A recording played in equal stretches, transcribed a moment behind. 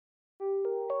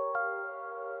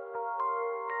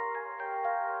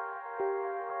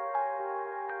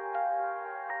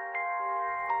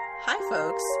Hi,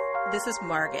 folks. This is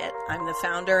Margaret. I'm the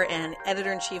founder and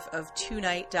editor-in-chief of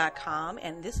Tonight.com,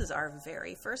 and this is our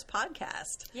very first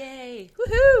podcast. Yay!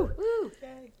 Woohoo! Woo!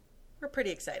 Yay. We're pretty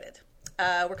excited.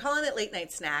 We're calling it Late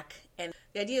Night Snack, and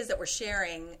the idea is that we're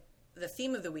sharing the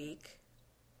theme of the week,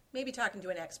 maybe talking to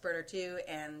an expert or two,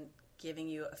 and giving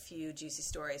you a few juicy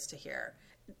stories to hear.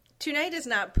 Tonight is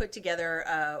not put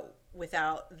together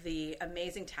without the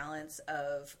amazing talents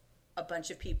of a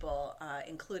bunch of people,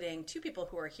 including two people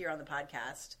who are here on the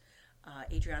podcast,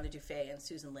 Adriana Dufay and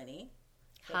Susan Linney.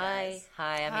 Hi,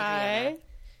 I'm Adriana. Hi,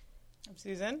 I'm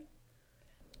Susan.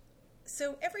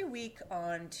 So every week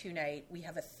on Tonight, we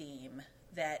have a theme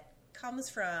that comes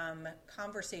from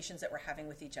conversations that we're having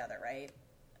with each other, right?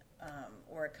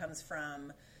 Or it comes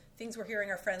from things we're hearing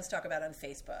our friends talk about on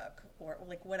Facebook, or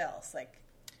like what else? Like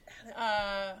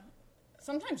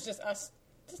Sometimes just us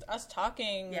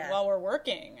talking Yeah. while we're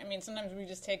working. I mean, sometimes we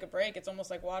just take a break. It's almost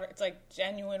like water. It's like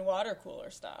genuine water cooler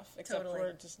stuff, except Totally.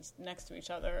 we're just next to each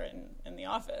other in the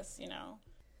office, you know.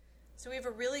 So we have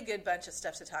a really good bunch of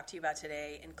stuff to talk to you about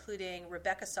today, including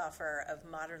Rebecca Soffer of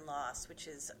Modern Loss, which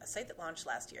is a site that launched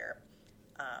last year,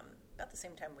 about the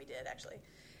same time we did, actually.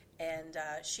 And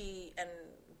she and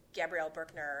Gabrielle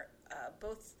Berkner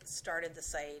both started the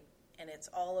site, and it's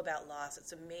all about loss.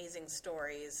 It's amazing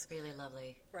stories, Really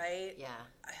lovely. right? Yeah.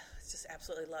 I just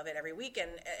absolutely love it every week.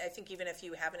 And I think even if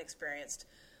you haven't experienced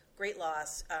great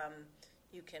loss,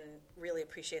 you can really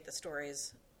appreciate the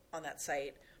stories on that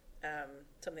site.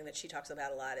 Something that she talks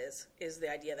about a lot is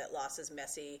the idea that loss is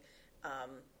messy,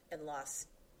 and loss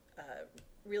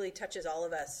really touches all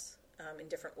of us in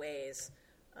different ways.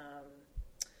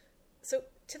 So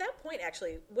to that point,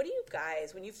 actually, what do you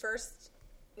guys, when you first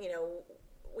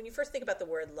think about the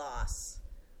word loss,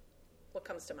 what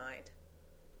comes to mind?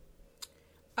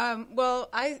 Well,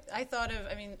 I thought of,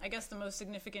 I guess the most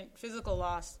significant physical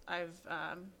loss I've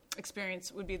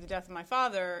experienced would be the death of my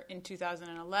father in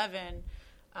 2011,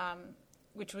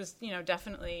 which was,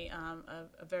 definitely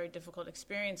a very difficult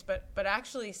experience. But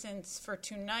actually, since for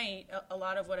Tonight, a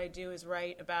lot of what I do is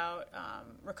write about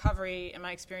recovery and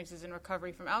my experiences in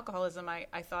recovery from alcoholism.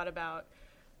 I thought about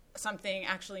something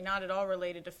actually not at all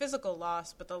related to physical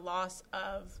loss, but the loss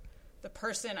of the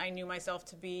person I knew myself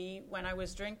to be when I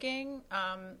was drinking.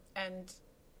 And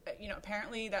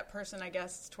apparently that person, I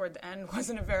guess, toward the end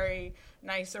wasn't a very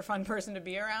nice or fun person to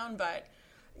be around, but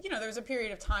there was a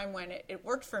period of time when it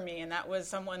worked for me, and that was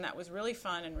someone that was really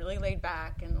fun and really laid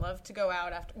back and loved to go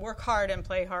out, after work hard and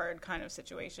play hard kind of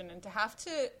situation. And to have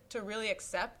to really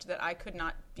accept that I could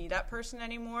not be that person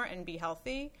anymore and be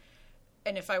healthy,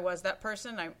 and if I was that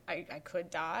person, I could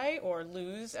die or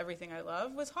lose everything I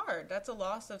love, was hard. That's a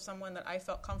loss of someone that I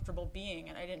felt comfortable being,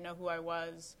 and I didn't know who I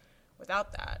was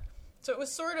without that. So it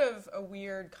was sort of a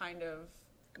weird kind of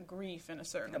grief in a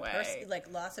certain way.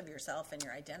 Like loss of yourself and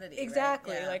your identity.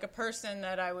 Exactly. Right? Yeah. Like a person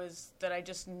that I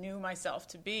just knew myself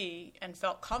to be and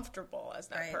felt comfortable as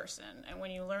that Right. person. And when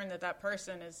you learn that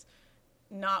person is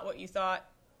not what you thought,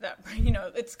 that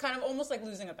it's kind of almost like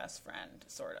losing a best friend,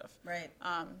 sort of. Right.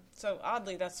 So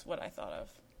oddly, that's what I thought of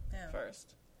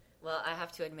first. Well, I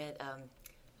have to admit,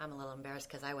 I'm a little embarrassed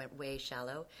because I went way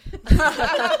shallow.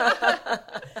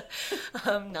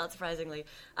 Not surprisingly.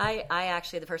 I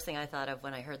actually, the first thing I thought of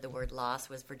when I heard the word loss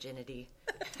was virginity.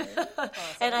 Awesome.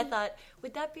 And I thought,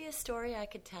 would that be a story I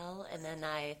could tell? And then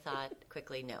I thought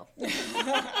quickly, no.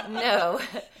 No.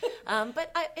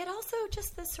 But it also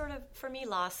just this sort of, for me,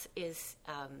 loss is,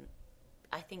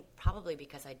 I think probably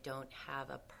because I don't have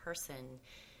a person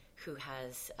who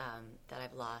has, that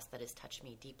I've lost that has touched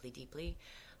me deeply, deeply,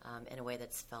 in a way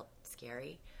that's felt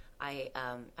scary. I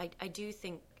do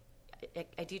think,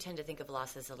 I do tend to think of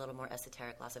loss as a little more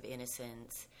esoteric, loss of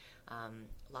innocence,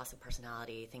 loss of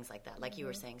personality, things like that. Like you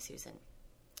were saying, Susan,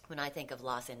 when I think of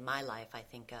loss in my life, I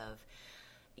think of,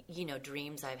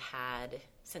 dreams I've had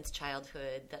since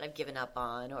childhood that I've given up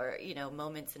on, or,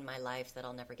 moments in my life that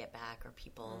I'll never get back, or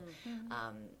people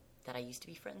that I used to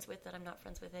be friends with that I'm not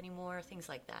friends with anymore, things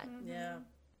like that. Mm-hmm. Yeah.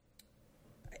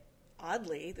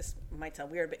 Oddly, this might sound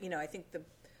weird, but, I think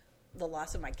the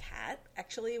loss of my cat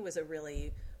actually was a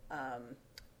really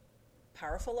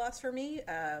powerful loss for me.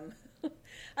 I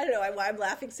don't know why I'm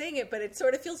laughing saying it, but it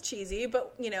sort of feels cheesy.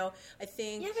 But, I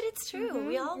think... Yeah, but it's true.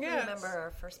 We all Yes. remember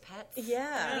our first pets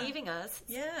Yeah. leaving us.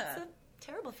 Yeah. It's a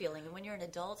terrible feeling. And when you're an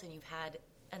adult and you've had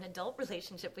an adult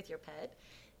relationship with your pet,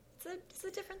 it's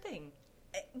a different thing.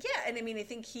 Yeah, and I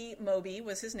think Moby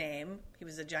was his name. He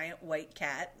was a giant white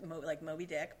cat, like Moby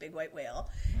Dick, big white whale.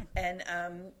 And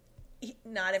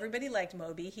not everybody liked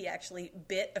Moby. He actually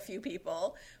bit a few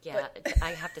people. Yeah,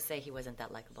 I have to say he wasn't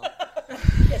that likable.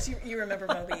 Yes, you remember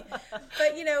Moby.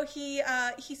 But,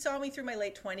 he saw me through my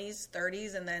late 20s,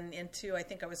 30s, and then into, I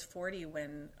think I was 40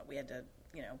 when we had to,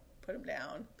 put him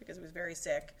down because he was very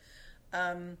sick.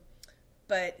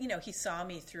 But, he saw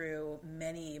me through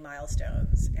many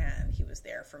milestones, and he was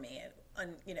there for me,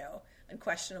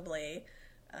 unquestionably.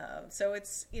 So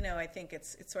it's, I think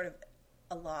it's sort of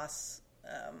a loss,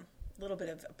 a little bit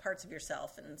of parts of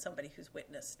yourself and somebody who's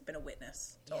been a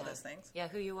witness to all those things. Yeah,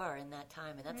 who you are in that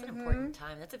time. And that's an important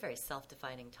time. That's a very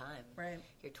self-defining time. Right.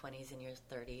 Your 20s and your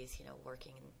 30s,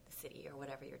 working in the city or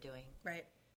whatever you're doing. Right.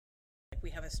 We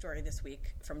have a story this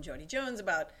week from Jody Jones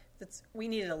about we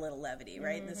needed a little levity,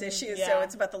 right, in this issue. Yeah. So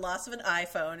it's about the loss of an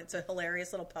iPhone. It's a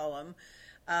hilarious little poem.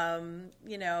 And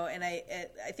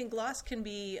I think loss can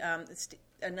be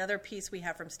another piece we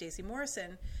have from Stacey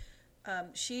Morrison.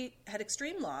 She had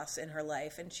extreme loss in her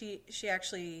life, and she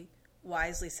actually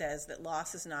wisely says that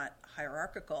loss is not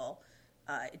hierarchical.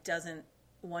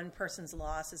 One person's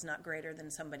loss is not greater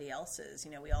than somebody else's.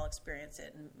 We all experience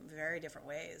it in very different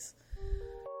ways.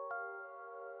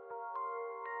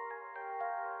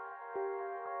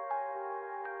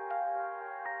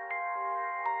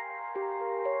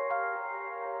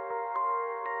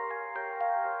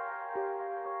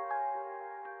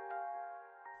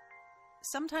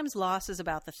 Sometimes loss is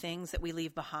about the things that we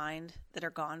leave behind that are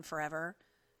gone forever,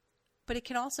 but it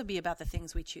can also be about the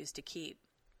things we choose to keep.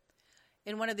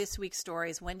 In one of this week's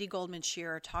stories, Wendy Goldman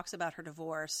Shearer talks about her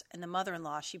divorce and the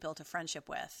mother-in-law she built a friendship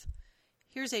with.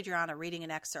 Here's Adriana reading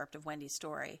an excerpt of Wendy's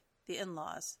story, The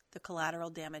In-Laws, the Collateral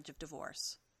Damage of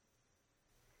Divorce.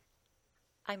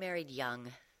 I married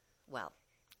young. Well,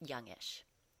 youngish.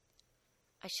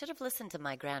 I should have listened to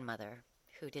my grandmother,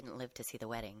 who didn't live to see the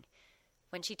wedding.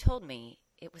 When she told me,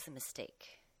 it was a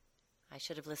mistake. I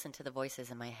should have listened to the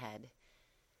voices in my head.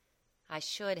 I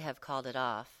should have called it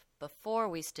off before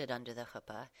we stood under the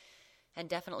chuppah, and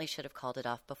definitely should have called it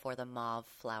off before the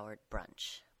mauve-flowered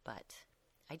brunch, but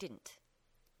I didn't.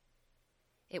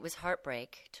 It was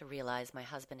heartbreak to realize my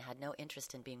husband had no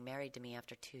interest in being married to me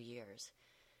after 2 years.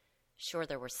 Sure,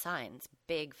 there were signs,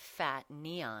 big, fat,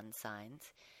 neon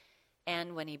signs,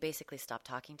 and when he basically stopped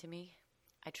talking to me,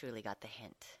 I truly got the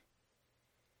hint.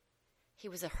 He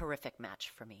was a horrific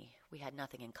match for me. We had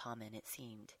nothing in common, it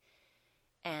seemed.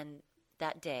 And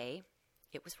that day,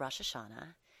 it was Rosh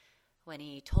Hashanah, when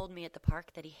he told me at the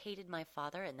park that he hated my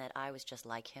father and that I was just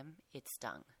like him. It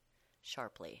stung,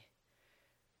 sharply.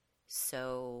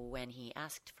 So when he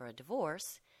asked for a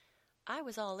divorce, I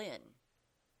was all in.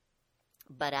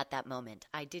 But at that moment,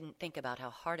 I didn't think about how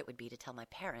hard it would be to tell my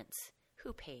parents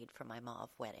who paid for my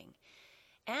mauve wedding.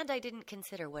 And I didn't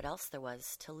consider what else there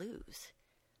was to lose.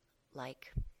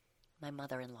 Like my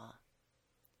mother-in-law.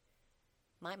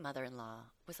 My mother-in-law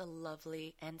was a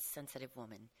lovely and sensitive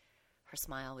woman. Her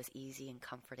smile was easy and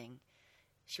comforting.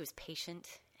 She was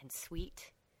patient and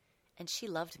sweet, and she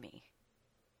loved me.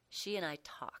 She and I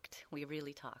talked. We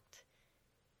really talked.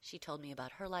 She told me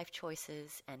about her life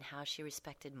choices and how she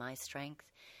respected my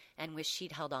strength and wished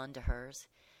she'd held on to hers.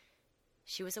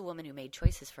 She was a woman who made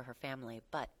choices for her family,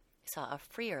 but saw a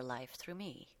freer life through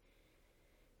me.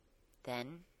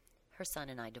 Then her son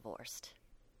and I divorced.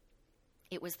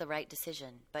 It was the right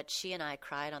decision, but she and I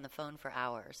cried on the phone for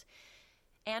hours.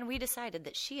 And we decided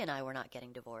that she and I were not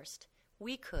getting divorced.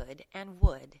 We could and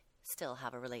would still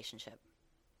have a relationship.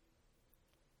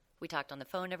 We talked on the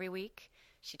phone every week.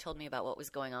 She told me about what was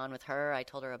going on with her. I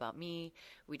told her about me.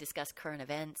 We discussed current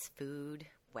events, food,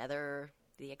 weather,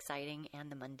 the exciting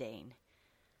and the mundane.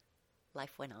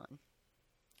 Life went on.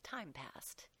 Time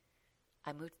passed.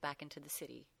 I moved back into the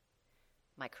city.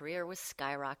 My career was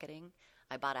skyrocketing.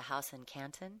 I bought a house in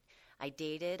Canton. I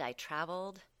dated, I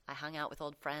traveled, I hung out with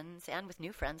old friends and with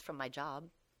new friends from my job.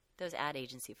 Those ad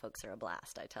agency folks are a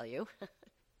blast, I tell you.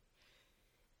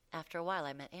 After a while,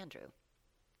 I met Andrew.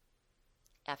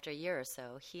 After a year or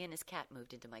so, he and his cat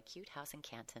moved into my cute house in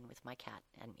Canton with my cat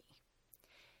and me.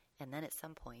 And then at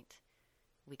some point,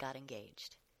 we got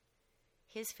engaged.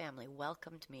 His family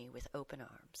welcomed me with open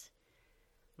arms.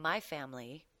 My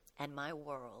family and my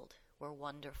world were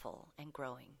wonderful and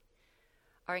growing.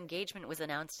 Our engagement was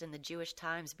announced in the Jewish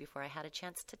Times before I had a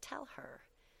chance to tell her.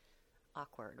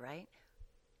 Awkward, right?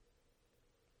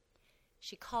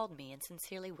 She called me and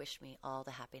sincerely wished me all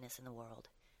the happiness in the world.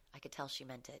 I could tell she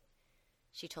meant it.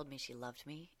 She told me she loved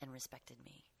me and respected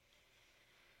me.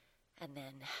 And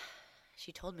then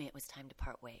she told me it was time to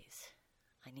part ways.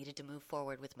 I needed to move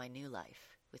forward with my new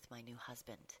life, with my new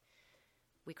husband.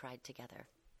 We cried together.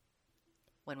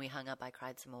 When we hung up, I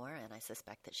cried some more, and I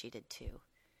suspect that she did too.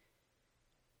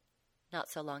 Not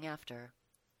so long after,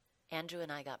 Andrew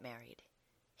and I got married.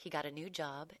 He got a new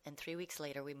job, and 3 weeks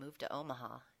later we moved to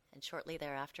Omaha, and shortly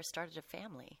thereafter started a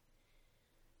family.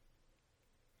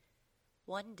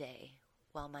 One day,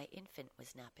 while my infant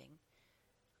was napping,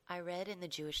 I read in the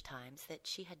Jewish Times that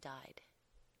she had died,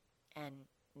 and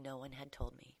no one had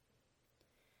told me.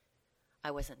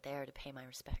 I wasn't there to pay my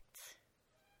respects.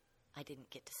 I didn't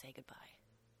get to say goodbye.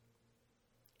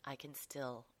 I can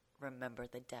still remember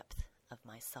the depth of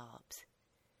my sobs.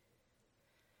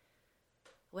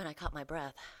 When I caught my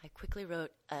breath, I quickly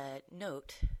wrote a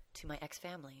note to my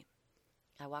ex-family.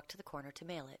 I walked to the corner to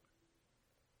mail it.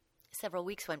 Several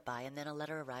weeks went by, and then a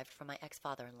letter arrived from my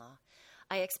ex-father-in-law.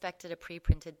 I expected a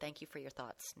pre-printed "thank you for your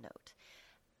thoughts" note.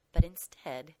 But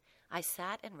instead, I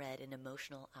sat and read an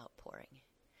emotional outpouring.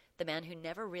 The man who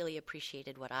never really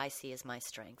appreciated what I see as my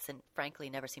strengths, and frankly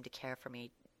never seemed to care for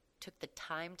me, took the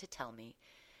time to tell me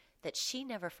that she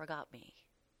never forgot me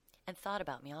and thought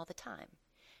about me all the time,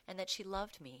 and that she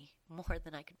loved me more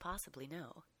than I could possibly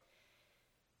know.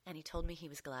 And he told me he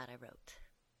was glad I wrote.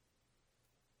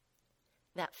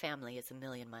 That family is a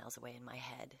million miles away in my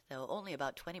head, though only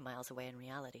about 20 miles away in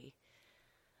reality.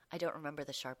 I don't remember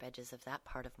the sharp edges of that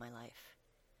part of my life.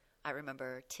 I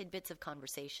remember tidbits of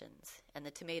conversations and the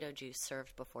tomato juice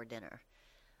served before dinner.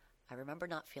 I remember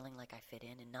not feeling like I fit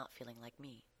in and not feeling like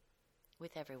me,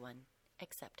 with everyone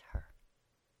except her.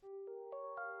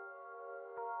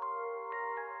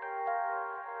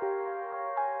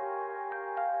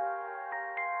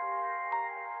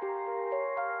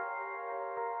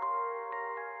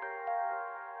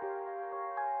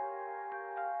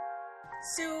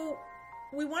 So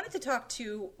we wanted to talk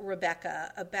to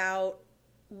Rebecca about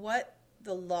what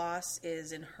the loss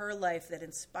is in her life that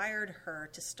inspired her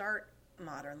to start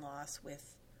Modern Loss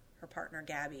with her partner,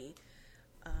 Gabby.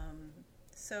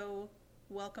 So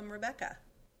welcome, Rebecca.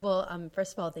 Well,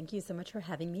 first of all, thank you so much for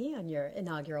having me on your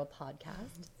inaugural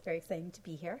podcast. It's very exciting to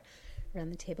be here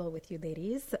around the table with you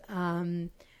ladies.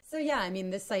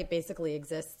 This site basically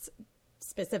exists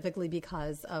specifically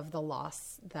because of the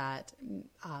loss that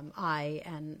I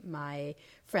and my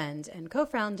friend and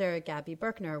co-founder, Gabby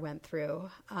Berkner, went through.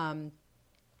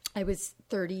 I was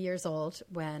 30 years old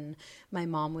when my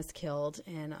mom was killed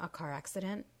in a car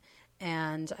accident,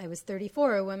 and I was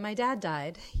 34 when my dad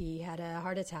died. He had a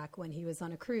heart attack when he was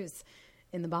on a cruise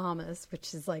in the Bahamas,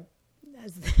 which is like,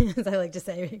 as I like to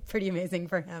say, pretty amazing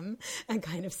for him and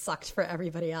kind of sucked for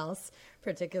everybody else,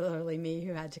 particularly me,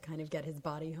 who had to kind of get his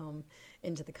body home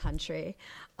into the country.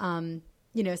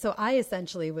 So I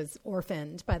essentially was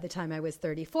orphaned by the time I was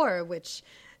 34, which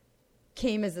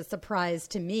came as a surprise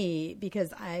to me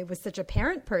because I was such a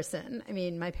parent person. I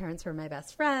mean, my parents were my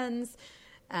best friends,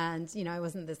 and, I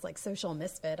wasn't this like social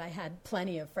misfit. I had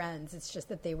plenty of friends. It's just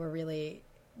that we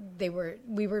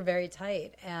were very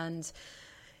tight. And,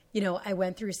 I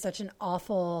went through such an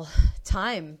awful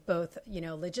time, both,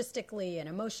 logistically and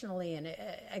emotionally and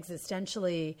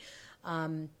existentially,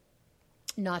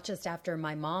 not just after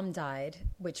my mom died,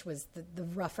 which was the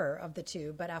rougher of the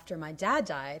two, but after my dad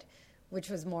died, which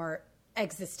was more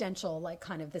existential, like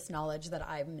kind of this knowledge that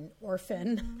I'm an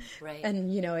orphan. Right. And,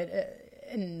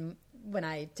 and when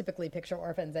I typically picture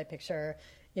orphans, I picture,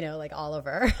 like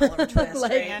Oliver Twist,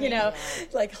 like, right?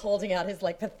 like holding out his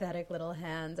like pathetic little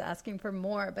hands, asking for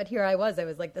more. But here I was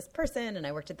like this person, and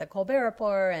I worked at the Colbert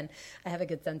Report, and I have a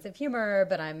good sense of humor,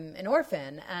 but I'm an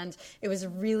orphan. And it was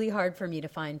really hard for me to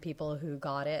find people who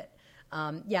got it.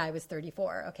 I was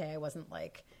 34. Okay. I wasn't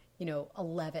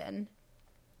 11.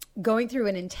 Going through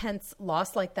an intense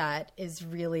loss like that is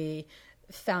really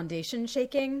foundation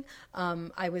shaking.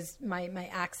 My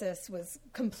axis was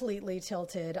completely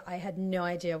tilted. I had no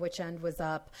idea which end was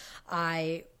up.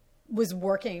 I was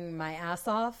working my ass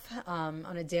off on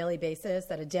a daily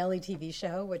basis at a daily TV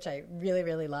show, which I really,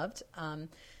 really loved.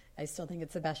 I still think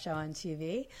it's the best show on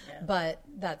TV. Yeah. But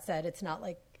that said, it's not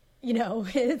like,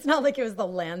 it's not like it was the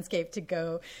landscape to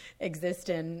go exist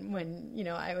in when,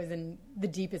 I was in the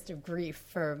deepest of grief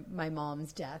for my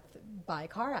mom's death by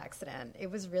car accident. It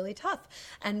was really tough.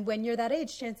 And when you're that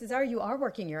age, chances are you are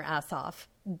working your ass off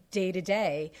day to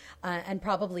day and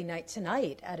probably night to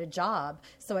night at a job.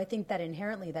 So I think that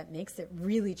inherently that makes it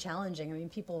really challenging. I mean,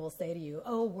 people will say to you,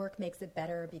 oh, work makes it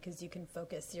better because you can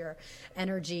focus your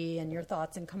energy and your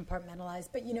thoughts and compartmentalize.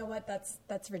 But you know what?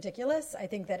 That's ridiculous. I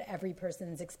think that every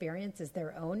person's experience is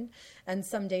their own. And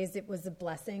some days it was a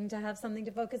blessing to have something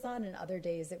to focus on, and other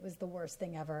days it was the worst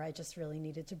thing ever. I just really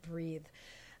needed to breathe.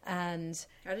 And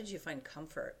how did you find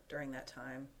comfort during that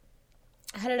time?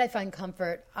 How did I find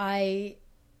comfort?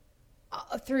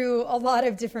 Through a lot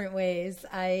of different ways.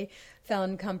 I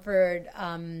found comfort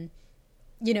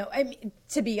I mean,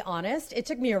 to be honest, it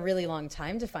took me a really long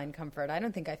time to find comfort. I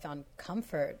don't think I found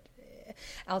comfort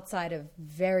outside of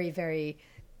very, very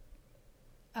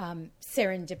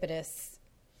serendipitous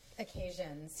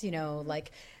occasions,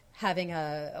 like having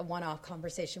a one-off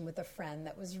conversation with a friend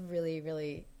that was really,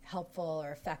 really helpful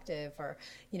or effective, or,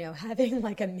 having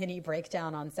like a mini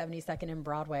breakdown on 72nd and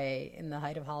Broadway in the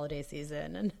height of holiday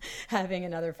season, and having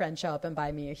another friend show up and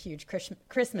buy me a huge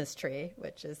Christmas tree,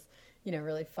 which is,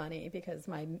 really funny because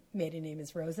my maiden name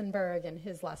is Rosenberg and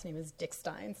his last name is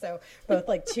Dickstein. So both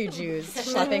like two Jews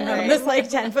schlepping home this like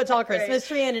 10-foot tall Christmas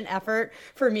tree in an effort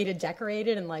for me to decorate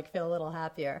it and like feel a little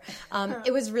happier.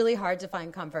 It was really hard to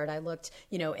find comfort. I looked,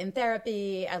 in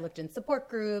therapy, I looked in support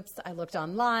groups, I looked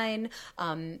online,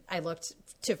 I looked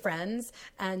to friends,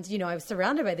 and, I was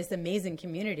surrounded by this amazing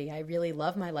community. I really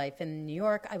love my life in New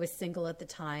York. I was single at the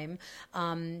time.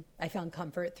 I found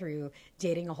comfort through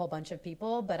dating a whole bunch of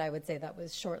people, but I would say that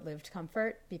was short-lived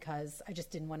comfort because I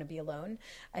just didn't want to be alone.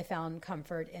 I found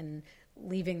comfort in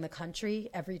leaving the country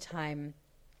every time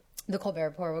the Colbert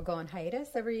Report would go on hiatus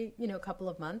every, couple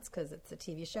of months because it's a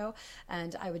TV show.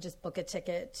 And I would just book a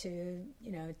ticket to,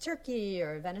 Turkey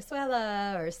or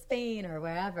Venezuela or Spain or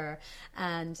wherever.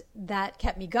 And that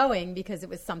kept me going because it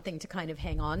was something to kind of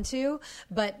hang on to.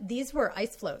 But these were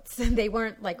ice floats. They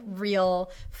weren't like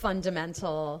real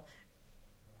fundamental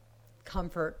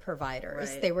comfort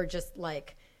providers. Right. They were just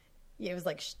like, it was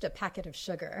like a packet of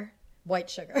sugar.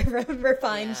 White sugar,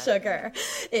 refined sugar.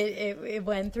 It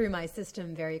went through my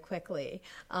system very quickly.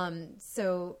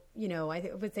 So,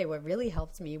 I would say what really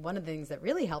helped me, one of the things that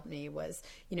really helped me was,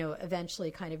 eventually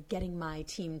kind of getting my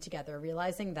team together,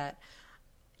 realizing that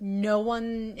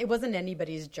it wasn't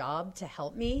anybody's job to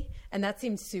help me. And that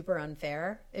seems super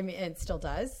unfair. I mean, it still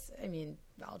does. I mean,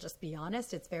 I'll just be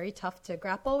honest. It's very tough to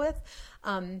grapple with.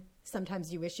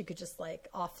 Sometimes you wish you could just like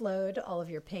offload all of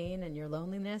your pain and your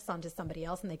loneliness onto somebody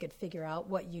else and they could figure out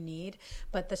what you need.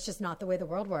 But that's just not the way the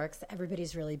world works.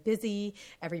 Everybody's really busy.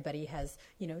 Everybody has,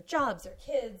 jobs or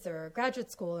kids or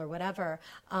graduate school or whatever.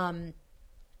 And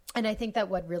I think that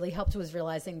what really helped was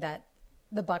realizing that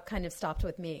the buck kind of stopped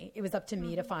with me. It was up to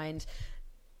me to find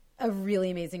a really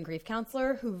amazing grief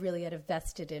counselor who really had a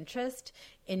vested interest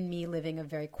in me living a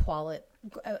very quality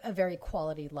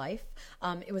life.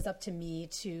 It was up to me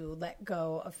to let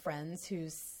go of friends who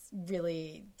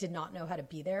really did not know how to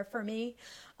be there for me.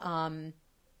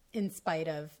 In spite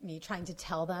of me trying to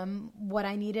tell them what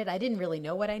I needed. I didn't really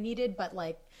know what I needed, but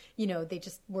they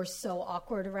just were so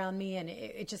awkward around me, and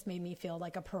it just made me feel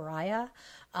like a pariah.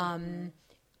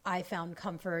 I found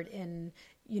comfort in,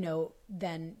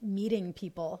 then meeting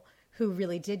people who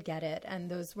really did get it. And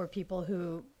those were people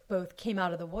who both came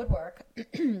out of the woodwork.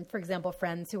 For example,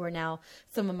 friends who are now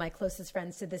some of my closest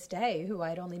friends to this day, who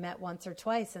I'd only met once or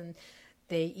twice. And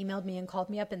they emailed me and called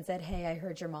me up and said, "Hey, I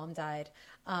heard your mom died.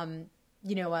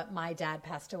 You know what? My dad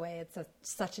passed away. It's a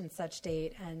such and such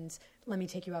date. And let me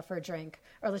take you out for a drink,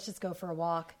 or let's just go for a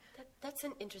walk." That's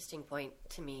an interesting point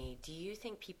to me. Do you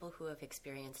think people who have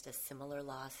experienced a similar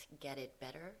loss get it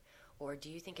better? Or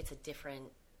do you think it's a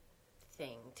different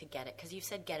thing to get it? Because you've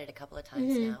said get it a couple of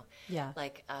times now. Yeah.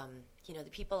 Like, the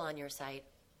people on your site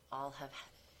all have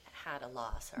had a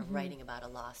loss, or writing about a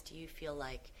loss. Do you feel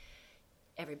like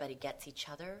everybody gets each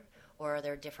other? Or are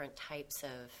there different types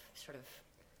of sort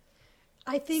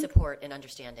of support and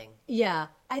understanding? Yeah.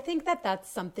 I think that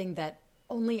that's something that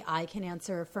only I can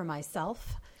answer for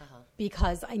myself,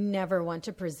 because I never want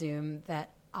to presume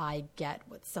that I get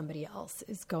what somebody else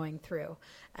is going through.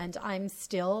 And I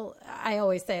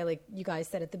always say, like you guys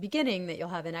said at the beginning, that you'll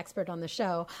have an expert on the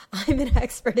show. I'm an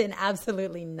expert in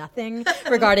absolutely nothing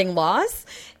regarding loss,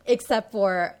 except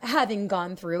for having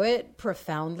gone through it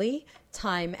profoundly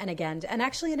time and again, and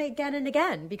actually again and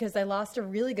again, because I lost a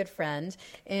really good friend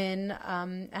in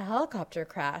a helicopter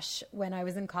crash when I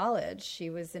was in college. She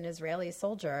was an Israeli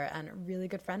soldier and a really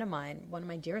good friend of mine, one of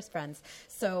my dearest friends.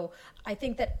 So I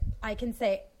think that I can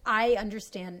say I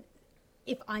understand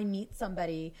if I meet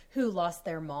somebody who lost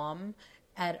their mom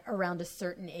at around a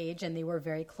certain age and they were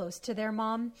very close to their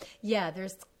mom. Yeah,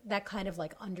 there's that kind of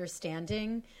like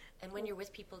understanding. And when you're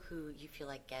with people who you feel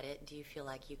like get it, do you feel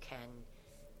like you can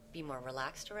be more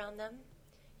relaxed around them?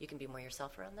 You can be more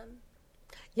yourself around them?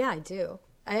 Yeah, I do.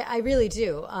 I really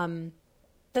do.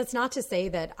 That's not to say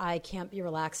that I can't be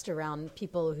relaxed around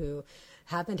people who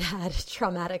haven't had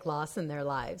traumatic loss in their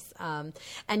lives. And,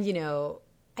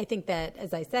 I think that,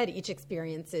 as I said, each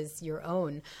experience is your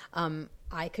own.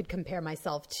 I could compare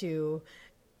myself to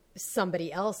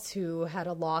somebody else who had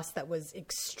a loss that was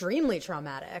extremely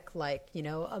traumatic, like, you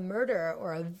know, a murder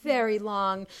or a very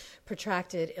long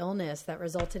protracted illness that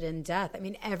resulted in death. I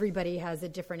mean, everybody has a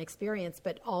different experience,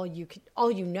 but all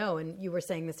you know, and you were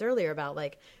saying this earlier about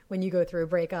like when you go through a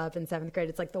breakup in 7th grade,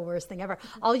 it's like the worst thing ever.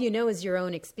 All you know is your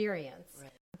own experience.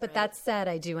 Right. But that said,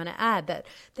 I do want to add that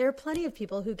there are plenty of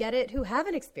people who get it who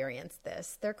haven't experienced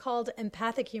this. They're called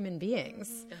empathic human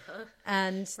beings.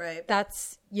 And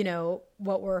that's, you know,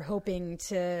 what we're hoping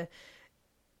to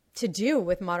do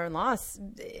with Modern Loss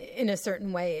in a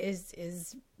certain way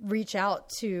is reach out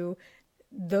to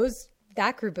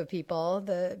that group of people,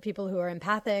 the people who are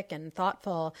empathic and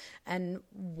thoughtful and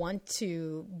want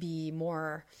to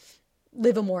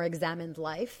live a more examined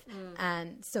life.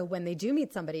 And so when they do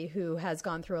meet somebody who has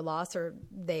gone through a loss, or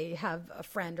they have a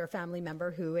friend or family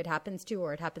member who it happens to,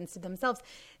 or it happens to themselves,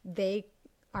 they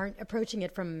aren't approaching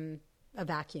it from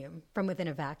within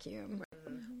a vacuum.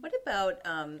 What about,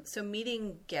 so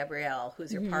meeting Gabrielle,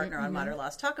 who's your partner on Modern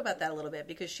Loss, talk about that a little bit,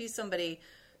 because she's somebody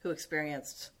who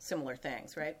experienced similar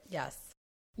things, right? Yes.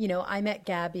 You know, I met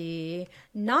Gabby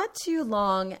not too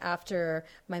long after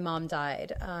my mom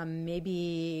died,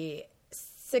 maybe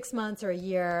 6 months or a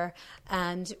year,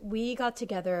 and we got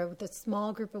together with a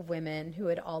small group of women who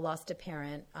had all lost a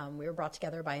parent. We were brought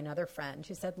together by another friend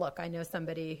who said, look, I know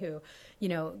somebody who, you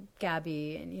know,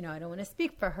 Gabby, and, you know, I don't want to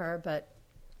speak for her, but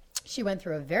she went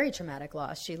through a very traumatic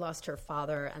loss. She lost her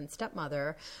father and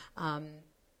stepmother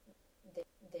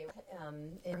they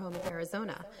in her home in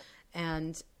Arizona,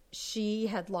 and she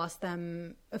had lost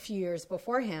them a few years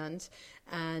beforehand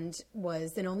and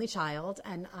was an only child,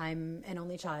 and I'm an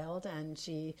only child, and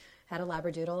she had a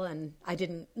Labradoodle, and I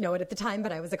didn't know it at the time,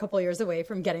 but I was a couple years away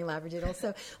from getting Labradoodle.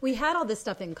 So we had all this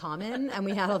stuff in common, and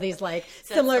we had all these like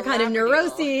similar kind of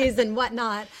neuroses and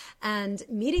whatnot. And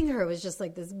meeting her was just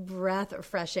like this breath of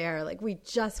fresh air. Like we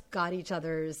just got each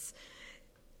other's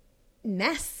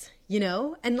mess, you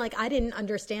know? And like I didn't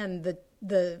understand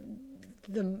the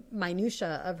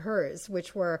minutia of hers,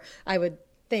 which were, I would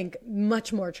think,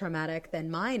 much more traumatic than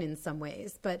mine in some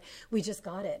ways. But we just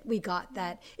got it. We got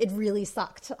that it really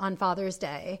sucked on Father's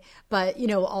Day. But, you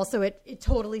know, also it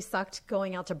totally sucked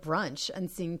going out to brunch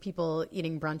and seeing people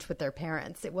eating brunch with their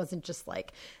parents. It wasn't just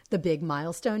like the big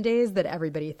milestone days that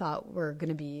everybody thought were going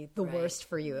to be the worst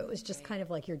for you. It was just kind of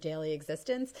like your daily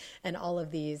existence and all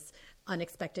of these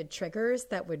unexpected triggers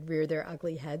that would rear their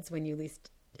ugly heads when you least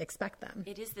expect them.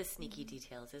 It is the sneaky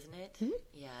details, isn't it?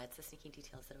 Yeah, it's the sneaky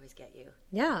details that always get you.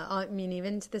 Yeah, I mean,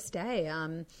 even to this day,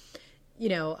 you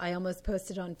know, I almost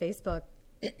posted on Facebook,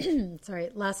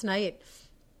 last night,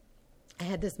 I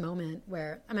had this moment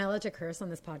where, am I allowed to curse on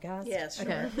this podcast? Yes, sure.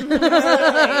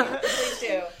 Okay. Please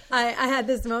do. I had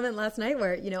this moment last night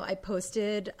where, you know, I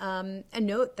posted a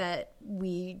note that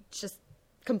we just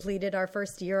completed our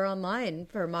first year online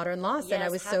for Modern Loss, and I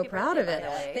was so proud of it.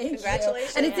 Thank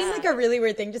Congratulations. you. And it seemed like a really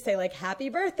weird thing to say, like, happy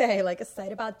birthday, like a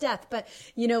site about death. But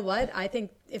you know what? I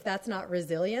think if that's not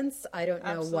resilience, I don't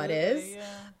know what is. Yeah.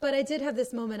 But I did have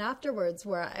this moment afterwards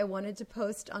where I wanted to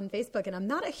post on Facebook, and I'm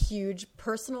not a huge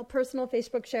personal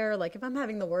Facebook sharer. Like, if I'm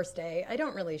having the worst day, I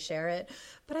don't really share it.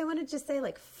 But I wanted to say,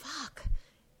 like, fuck,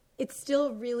 it's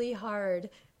still really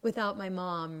hard without my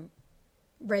mom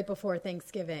right before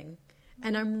Thanksgiving.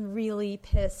 And I'm really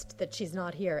pissed that she's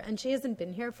not here. And she hasn't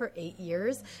been here for 8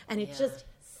 years. And it just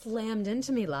slammed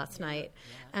into me last night.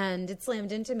 And it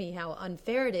slammed into me how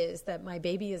unfair it is that my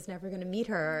baby is never going to meet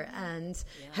her. And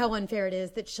how unfair it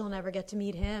is that she'll never get to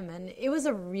meet him. And it was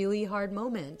a really hard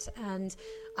moment. And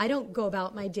I don't go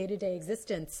about my day-to-day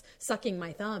existence sucking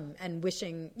my thumb and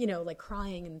wishing, you know, like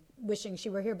crying and wishing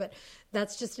she were here. But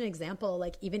that's just an example.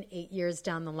 Like even 8 years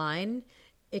down the line,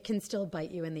 it can still bite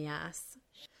you in the ass.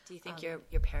 Do you think your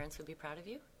parents would be proud of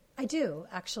you? I do,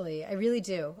 actually. I really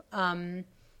do.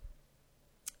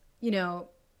 You know,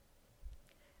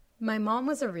 my mom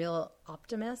was a real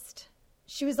optimist.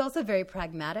 She was also very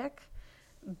pragmatic.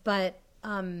 But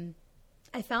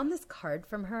I found this card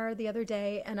from her the other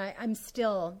day, and I'm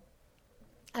still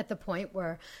at the point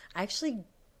where I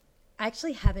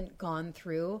actually haven't gone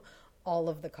through all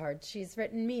of the cards she's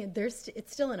written me.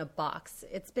 It's still in a box.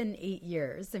 It's been 8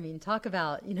 years. I mean, talk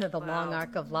about, you know, the long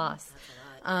arc of loss.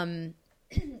 I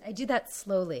do that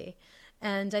slowly.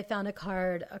 And I found a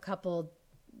card a couple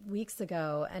weeks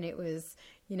ago, and it was,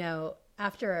 you know,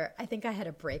 after I think I had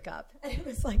a breakup. And it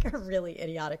was like a really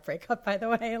idiotic breakup, by the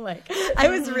way. Like, I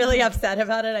was really upset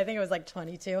about it. I think it was like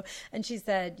 22. And she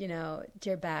said, you know,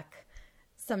 dear Beck,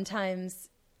 sometimes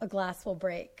a glass will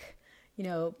break, you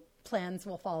know, plans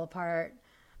will fall apart.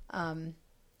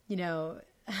 You know,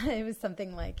 it was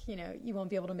something like, you know, you won't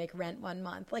be able to make rent 1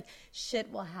 month. Like,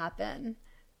 shit will happen.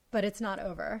 but it's not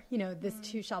over. You know, this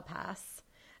too shall pass.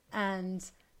 And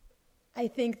I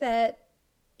think that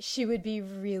she would be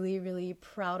really, really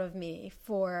proud of me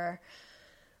for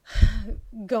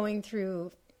going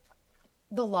through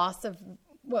the loss of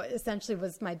what essentially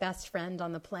was my best friend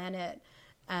on the planet,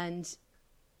 and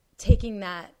taking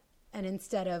that, and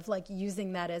instead of like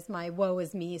using that as my woe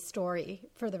is me story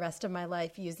for the rest of my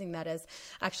life, using that as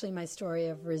actually my story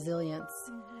of resilience.